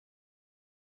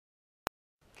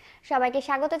সবাইকে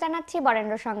স্বাগত জানাচ্ছি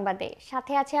বরেন্দ্র সংবাদে।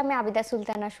 সাথে আছে আমি আবিদা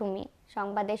সুলতানা সুমি।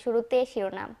 সংবাদের শুরুতে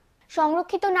শিরোনাম।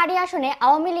 সংরক্ষিত নারী আসনে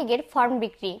আওয়ামী লীগের ফর্ম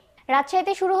বিক্রি।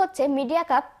 রাজশাহীতে শুরু হচ্ছে মিডিয়া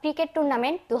কাপ ক্রিকেট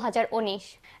টুর্নামেন্ট 2019।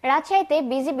 রাজশাহীতে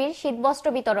বিজিবির শীতবস্ত্র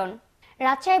বিতরণ।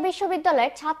 রাজশাহী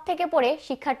বিশ্ববিদ্যালয়ের ছাদ থেকে পড়ে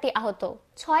শিক্ষার্থী আহত।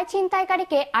 6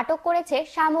 ছিনতাইকারীকে আটক করেছে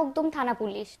শাহ মখদুম থানা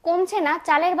পুলিশ। কমছে না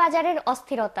চালের বাজারের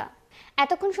অস্থিরতা।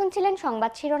 এতক্ষণ শুনছিলেন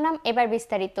সংবাদ শিরোনাম, এবার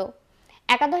বিস্তারিত।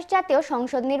 একাদশ জাতীয়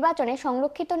সংসদ নির্বাচনে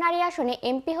সংরক্ষিত নারী আসনে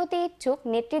এমপি হতে ইচ্ছুক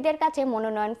নেত্রীদের কাছে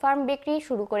মনোনয়ন ফর্ম বিক্রি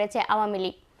শুরু করেছে আওয়ামী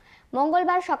লীগ।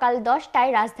 মঙ্গলবার সকাল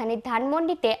 10টায় রাজধানীর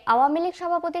ধানমন্ডিতে আওয়ামী লীগ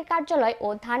সভাপতির কার্যালয় ও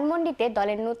ধানমন্ডিতে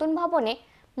দলের নতুন ভবনে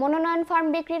মনোনয়ন ফর্ম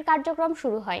বিক্রির কার্যক্রম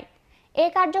শুরু হয়। এই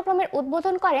কার্যক্রমের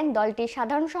উদ্বোধন করেন দলটির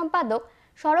সাধারণ সম্পাদক,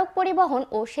 সড়ক পরিবহন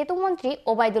ও সেতুমন্ত্রী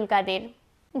ওবায়দুল কাদের।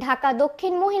 ঢাকা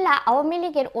দক্ষিণ মহিলা আওয়ামী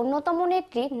লীগের অন্যতম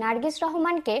নেত্রী নার্গিস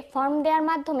রহমানকে ফর্ম দেওয়ার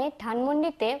মাধ্যমে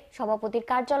ধানমন্ডিতে সভাপতির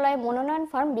কার্যালয়ে মনোনয়ন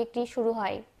ফর্ম বিক্রি শুরু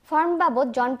হয়। ফর্ম বাবদ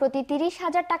জনপ্রতি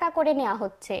 30,000 টাকা করে নেওয়া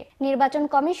হচ্ছে। নির্বাচন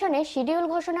কমিশনের শিডিউল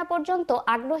ঘোষণা পর্যন্ত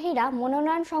আগ্রহীরা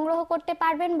মনোনয়ন সংগ্রহ করতে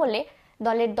পারবেন বলে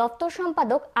দলের দপ্তর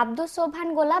সম্পাদক আব্দুস সোবহান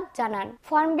গোলাপ জানান।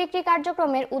 ফর্ম বিক্রি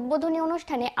কার্যক্রমের উদ্বোধনী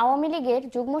অনুষ্ঠানে আওয়ামী লীগের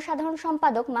যুগ্ম সাধারণ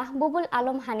সম্পাদক মাহবুবুল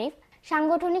আলম হানিফ,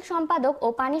 সাংগঠনিক সম্পাদক ও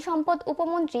পানি সম্পদ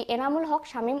উপমন্ত্রী এনামুল হক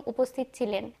শামীম উপস্থিত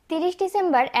ছিলেন। 30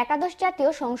 ডিসেম্বর একাদশ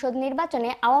জাতীয় সংসদ নির্বাচনে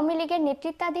আওয়ামী লীগের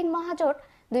নেতৃত্বাধীন মহাজোট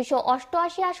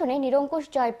 288 আসনে নিরঙ্কুশ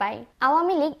জয় পায়।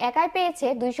 আওয়ামী লীগ একাই পেয়েছে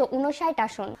 259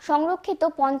 আসন। সংরক্ষিত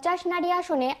 50 নারী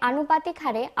আসনে আনুপাতিক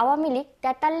হারে আওয়ামী লীগ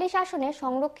 43 আসনে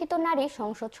সংরক্ষিত নারী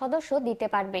সংসদ সদস্য দিতে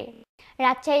পারবে।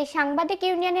 রাজশাহী সাংবাদিক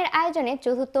ইউনিয়নের আয়োজনে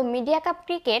চতুর্থ media cup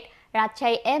cricket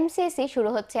Rajshahi MCC শুরু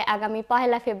হচ্ছে আগামী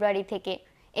 1 ফেব্রুয়ারি থেকে।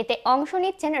 এতে অংশ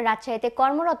নিচ্ছেন রাজশাহীতে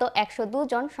কর্মরত 102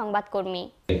 জন সংবাদকর্মী।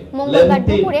 মঙ্গলবার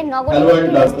দুপুরে নগরীর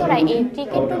একটি রেস্তোরাঁয় এই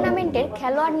ক্রিকেট টুর্নামেন্টের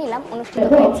খেলোয়াড় নিলাম অনুষ্ঠিত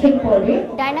হয়েছে।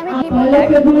 Dynamic reporter,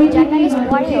 journalist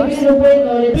Warriors,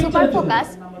 super focus,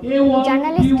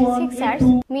 journalist sixers,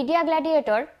 media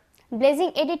gladiator, blazing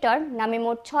editor নামে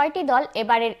মোট 6টি দল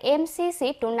এবারের এমসিসি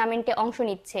টুর্নামেন্টে অংশ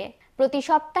নিচ্ছে। প্রতি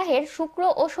সপ্তাহের শুক্র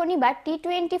ও শনিবার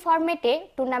টি-20 ফরম্যাটে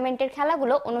টুর্নামেন্টের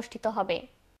খেলাগুলো অনুষ্ঠিত হবে।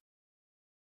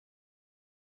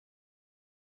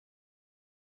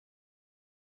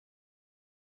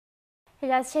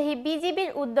 রাজশাহী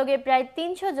বিজিবির উদ্যোগে প্রায়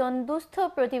 300 জন দুস্থ,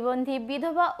 প্রতিবন্ধী,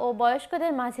 বিধবা ও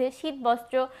বয়স্কদের মাঝে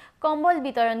শীতবস্ত্র, কম্বল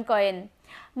বিতরণ করেন।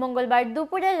 মঙ্গলবার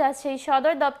দুপুরে রাজশাহী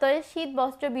সদর দপ্তরে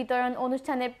শীতবস্ত্র বিতরণ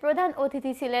অনুষ্ঠানে প্রধান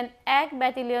অতিথি ছিলেন 1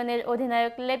 ব্যাটালিয়নের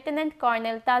অধিনায়ক লেফটেন্যান্ট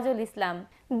কর্নেল তাজুল ইসলাম।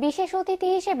 বিশেষ অতিথি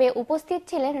হিসেবে উপস্থিত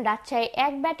ছিলেন রাজশাহী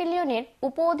 1 ব্যাটালিয়নের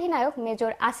উপ অধিনায়ক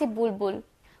মেজর আসিফ বুলবুল।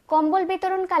 কম্বল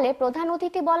বিতরণকালে প্রধান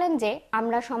অতিথি বলেন যে,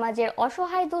 আমরা সমাজের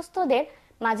অসহায় দুস্থদের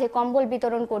মাঝে কম্বল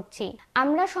বিতরণ করছি।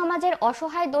 আমরা সমাজের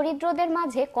অসহায় দরিদ্রদের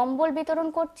মাঝে কম্বল বিতরণ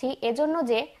করছি এজন্য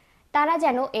যে তারা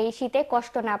যেন এই শীতে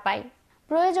কষ্ট না পায়।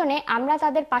 প্রয়োজনে আমরা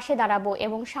তাদের পাশে দাঁড়াবো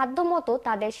এবং সাধ্যমতো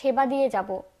তাদের সেবা দিয়ে যাব।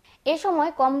 এ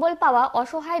সময় কম্বল পাওয়া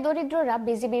অসহায় দরিদ্ররা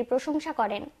বিজিবির প্রশংসা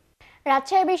করেন।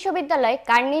 রাজশাহী বিশ্ববিদ্যালয়ে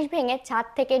কার্নিশ ভেঙে ছাদ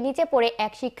থেকে নিচে পড়ে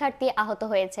এক শিক্ষার্থী আহত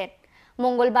হয়েছে।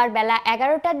 মঙ্গলবার বেলা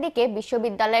 11টার দিকে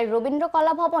বিশ্ববিদ্যালয়ের রবীন্দ্র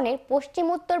কলা ভবনের পশ্চিম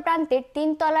উত্তর প্রান্তের 3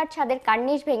 তলার ছাদের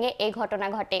কার্নিশ ভেঙে এই ঘটনা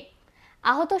ঘটে।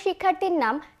 আহত শিক্ষার্থীর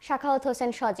নাম শাখাওয়াত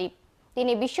হোসেন সজীব।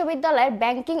 তিনি বিশ্ববিদ্যালয়ের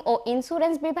ব্যাংকিং ও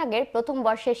ইন্স্যুরেন্স বিভাগের প্রথম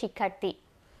বর্ষের শিক্ষার্থী।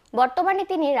 বর্তমানে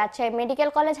তিনি রাজশাহী মেডিকেল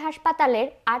কলেজ হাসপাতালের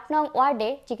 8 নং ওয়ার্ডে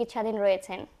চিকিৎসাধীন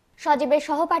রয়েছেন। সজীবের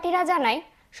সহপাঠীরা জানায়,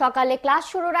 সকালে ক্লাস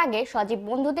শুরুর আগে সজীব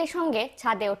বন্ধুদের সঙ্গে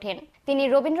ছাদে ওঠেন। তিনি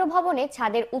রবীন্দ্র ভবনে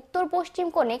ছাদের উত্তর পশ্চিম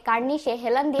কোণে কার্নিশে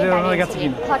হেলান দিয়ে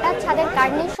দাঁড়িয়েছিলেন। হঠাৎ ছাদের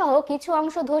কার্নিশ সহ কিছু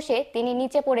অংশ ধসে তিনি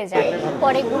নিচে পড়ে যান।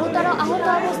 পরে গুরুতর আহত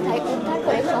অবস্থায় উদ্ধার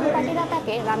করে সহপাঠীরা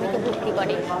তাকে রামিতে ভর্তি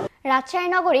করে। রাজশাহী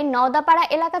নগরীর নওদাপাড়া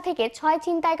এলাকা থেকে 6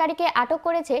 ছিনতাইকারীকে আটক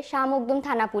করেছে শাহ মখদুম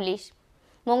থানা পুলিশ।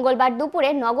 মঙ্গলবার দুপুরে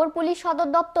নগর পুলিশ সদর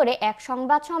দপ্তরে এক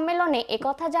সংবাদ সম্মেলনে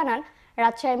একথা জানান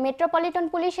রাজশাহী মেট্রোপলিটন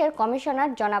পুলিশের কমিশনার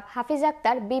জনাব হাফিজ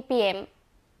আক্তার বিপিএম।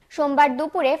 সোমবার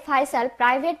দুপুরে ফাইসাল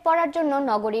প্রাইভেট পড়ার জন্য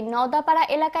নগরীর নওদাপাড়া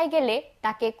এলাকায় গেলে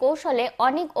তাকে কৌশলে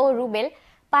অনিক ও রুবেল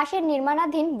পাশের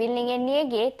নির্মাণাধীন বিল্ডিংয়ে নিয়ে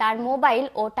গিয়ে তার মোবাইল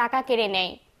ও টাকা কেড়ে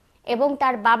নেয় এবং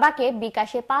তার বাবাকে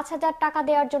বিকাশে 5,000 টাকা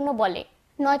দেওয়ার জন্য বলে,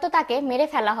 নয়তো তাকে মেরে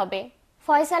ফেলা হবে।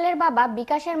 ফয়সালের বাবা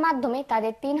বিকাশের মাধ্যমে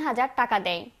তাদের 3,000 টাকা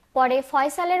দেয়। পরে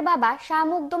ফয়সালের বাবা শাহ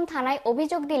মখদুম থানায়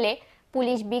অভিযোগ দিলে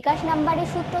পুলিশ বিকাশ নাম্বারের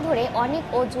সূত্র ধরে অনিক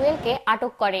ও জুয়েলকে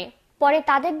আটক করে। পরে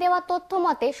তাদের দেওয়া তথ্য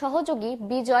মতে সহযোগী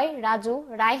বিজয়, রাজু,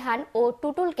 রায়হান ও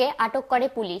টুটুলকে আটক করে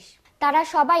পুলিশ। তারা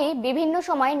সবাই বিভিন্ন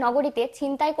সময় নগরীতে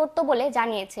ছিনতাই করত বলে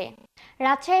জানিয়েছে।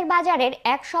 রাজশাহীর বাজারের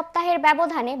এক সপ্তাহের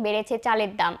ব্যবধানে বেড়েছে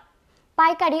চালের দাম।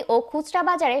 পাইকারি ও খুচরা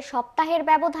বাজারে সপ্তাহের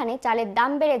ব্যবধানে চালের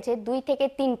দাম বেড়েছে 2 থেকে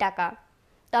 3 টাকা।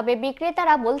 তবে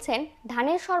বিক্রেতারা বলছেন,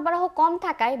 ধানের সরবরাহ কম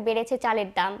থাকায় বেড়েছে চালের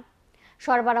দাম।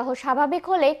 সরবরাহ স্বাভাবিক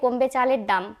হলেই কমবে চালের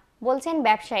দাম। বলছেন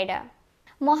ব্যবসায়ীরা।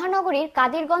 মহানগরীর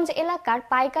কাদিরগঞ্জ এলাকার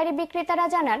পাইকারি বিক্রেতারা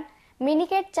জানান,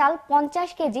 মিনিকেট চাল 50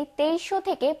 কেজি 2300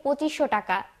 থেকে 2500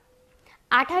 টাকা,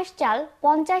 আঠাশ চাল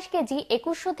 50 কেজি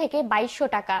 2100 থেকে 2200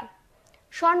 টাকা,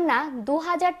 স্বর্ণা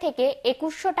 2000 থেকে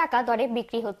 2100 টাকা দরে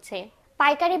বিক্রি হচ্ছে।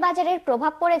 পাইকারি বাজারের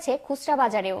প্রভাব পড়েছে খুচরা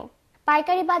বাজারেও।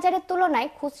 পাইকারি বাজারের তুলনায়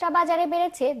খুচরা বাজারে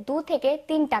বেড়েছে 2 থেকে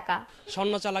 3 টাকা।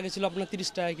 স্বর্ণ চাল আগে ছিল আপনার 30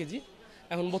 টাকা কেজি,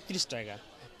 এখন 32 টাকা।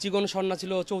 চিকন স্বর্ণা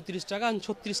ছিল 34 টাকা, এখন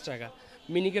 36 টাকা।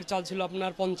 মিনিকের চাল ছিল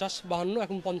আপনার 50, 52,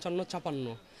 এখন 55,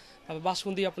 56। তারপর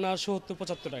বাসমতি আপনার 70,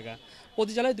 75 টাকা।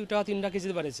 প্রতি চালে 2 টাকা 3 টাকা কেজি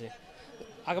বেড়েছে।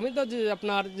 আগামীতে যে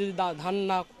আপনার যদি ধান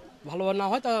না ভালোভাবে না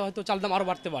হয়, তা হয়তো চাল দাম আরও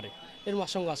বাড়তে পারে, এর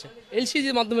আশঙ্কা আছে। এলসি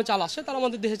যে মাধ্যমে চাল আসে, তার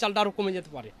আমাদের দেশে চালটা আরও কমে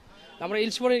যেতে পারে। আমরা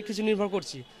এলসি পরে কিছু নির্ভর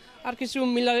করছি, আর কিছু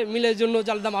মিলের জন্য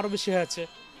চাল দাম আরও বেশি হয়ে যাচ্ছে।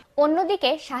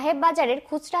 অন্যদিকে সাহেব বাজারের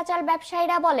খুচরা চাল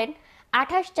ব্যবসায়ীরা বলেন,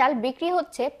 আঠাশ চাল বিক্রি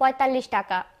হচ্ছে 45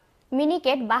 টাকা,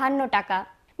 মিনিকেট 52 টাকা,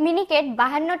 মিনিকেট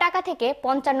 52 টাকা থেকে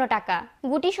 55 টাকা,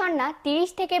 গুটি স্বর্ণা 30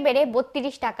 থেকে বেড়ে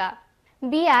 32 টাকা,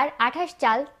 বিয়ার 28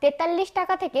 চাল 43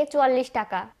 টাকা থেকে 44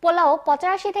 টাকা, পোলাও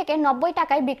 85 থেকে 90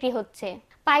 টাকায় বিক্রি হচ্ছে।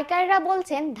 পাইকাররা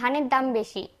বলছেন, ধানের দাম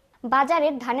বেশি,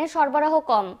 বাজারের ধানের সরবরাহ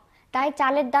কম, তাই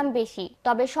চালের দাম বেশি।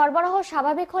 তবে সরবরাহ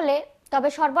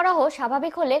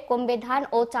স্বাভাবিক হলে কমবে ধান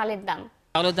ও চালের দাম।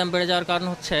 চাউলের দাম বেড়ে যাওয়ার কারণ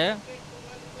হচ্ছে,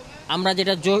 আমরা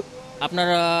যেটা আপনার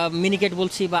মিনিকেট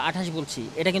বলছি বা 28 বলছি,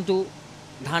 এটা কিন্তু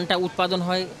ধানটা উৎপাদন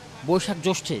হয় বৈশাখ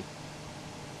জ্যৈষ্ঠে,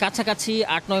 কাছাকাছি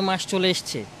 8-9 মাস চলে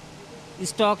এসছে,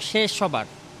 স্টক শেষ সবার,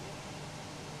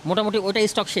 মোটামুটি ওইটা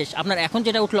স্টক শেষ। আপনার এখন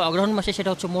যেটা উঠলো অগ্রহণ মাসে, সেটা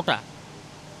হচ্ছে মোটা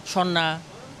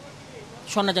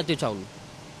স্বর্ণা জাতীয় চাউল।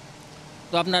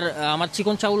 তো আপনার আমার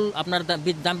চিকন চাউল আপনার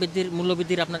দাম বৃদ্ধির, মূল্য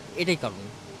বৃদ্ধির আপনার এটাই কারণ।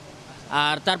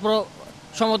 আর তারপরও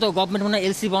সম্ভবত গভর্নমেন্ট মনে হয়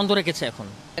এলসি বন্ধ রেখেছে এখন।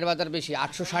 এর বাজার বেশি,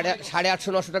 800, 850,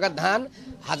 900 টাকার ধান,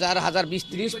 1000, 20,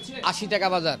 30, 80 টাকা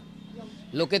বাজার।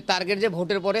 লোকের টার্গেট যে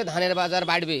ভোটের পরে ধানের বাজার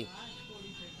বাড়বে,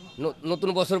 নতুন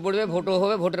বছর পড়বে, ভোটও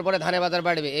হবে, ভোটের পরে ধানের বাজার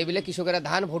বাড়বে, এই বলে কৃষকেরা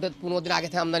ধান ভোটের 15 দিন আগে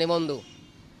থেকে আমদানি বন্ধ।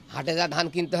 হাটে যা ধান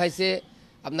কিনতে হয়েছে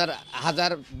আপনার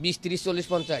 1000, 20, 30, 40,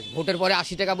 50, ভোটের পরে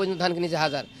 80 টাকা পর্যন্ত ধান কিনেছে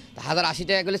 1000। 80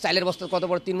 টাকা গেলে চালের বস্তা কত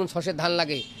বড় 3 মণ শস্যের ধান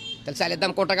লাগে, তাহলে চালের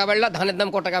দাম কত টাকা বাড়লো, ধানের দাম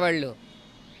কত টাকা বাড়লো।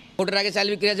 ভোটের আগে চাল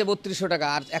বিক্রি হয়েছে 3200 টাকা,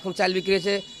 আর এখন চাল বিক্রি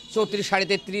হয়েছে 34,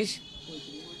 33.5,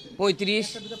 35,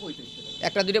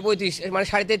 একটা দুটো 35, মানে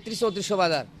 33.5, 3400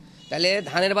 বাজার। তাহলে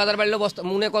ধানের বাজার বাড়লো বস্তা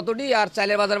মুনে কতটি, আর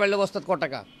চালের বাজার বাড়লো বস্তা কত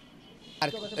টাকা। আর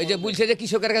এই যে বলছে যে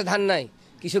কৃষকের কাছে ধান নাই,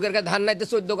 কৃষকের কাছে ধান নাই, তো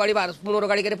 14 গাড়ি বা 15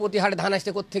 গাড়ি করে প্রতি হাটে ধান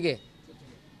আসছে কোত্থেকে?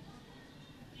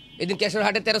 এদিন কেশর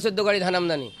হাটে 13-14 গাড়ি ধান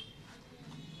আমদানি।